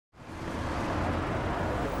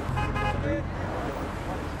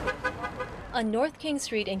On North King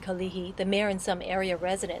Street in Kalihi, the mayor and some area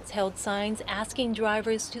residents held signs asking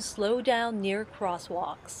drivers to slow down near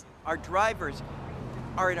crosswalks. Our drivers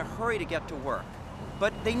are in a hurry to get to work,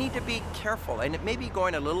 but they need to be careful, and it may be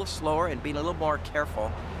going a little slower and being a little more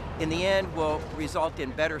careful. In the end, will result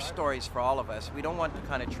in better stories for all of us. We don't want the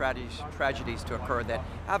kind of tragedies to occur that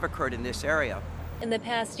have occurred in this area. In the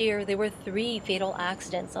past year, there were 3 fatal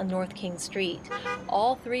accidents on North King Street.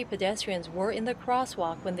 All 3 pedestrians were in the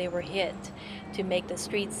crosswalk when they were hit. To make the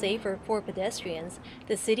street safer for pedestrians,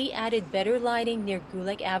 the city added better lighting near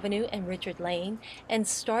Gulag Avenue and Richard Lane and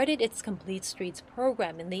started its Complete Streets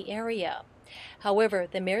program in the area. However,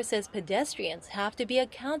 the mayor says pedestrians have to be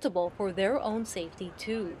accountable for their own safety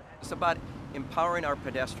too. It's about empowering our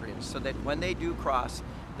pedestrians so that when they do cross,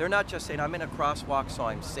 they're not just saying, I'm in a crosswalk, so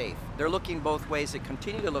I'm safe. They're looking both ways. They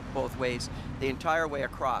continue to look both ways the entire way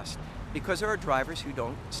across because there are drivers who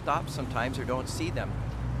don't stop sometimes or don't see them.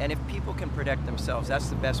 And if people can protect themselves, that's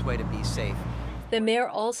the best way to be safe. The mayor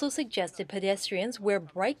also suggested pedestrians wear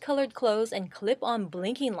bright-colored clothes and clip on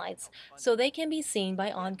blinking lights so they can be seen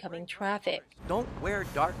by oncoming traffic. Don't wear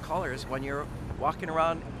dark colors when you're walking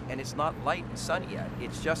around and it's not light and sunny yet.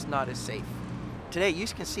 It's just not as safe. Today, you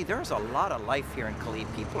can see there's a lot of life here in Kalihi.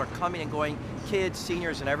 People are coming and going, kids,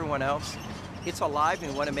 seniors, and everyone else. It's alive,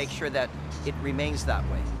 and we want to make sure that it remains that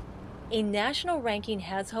way. A national ranking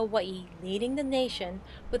has Hawaii leading the nation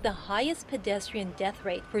with the highest pedestrian death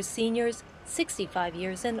rate for seniors 65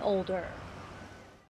 years and older.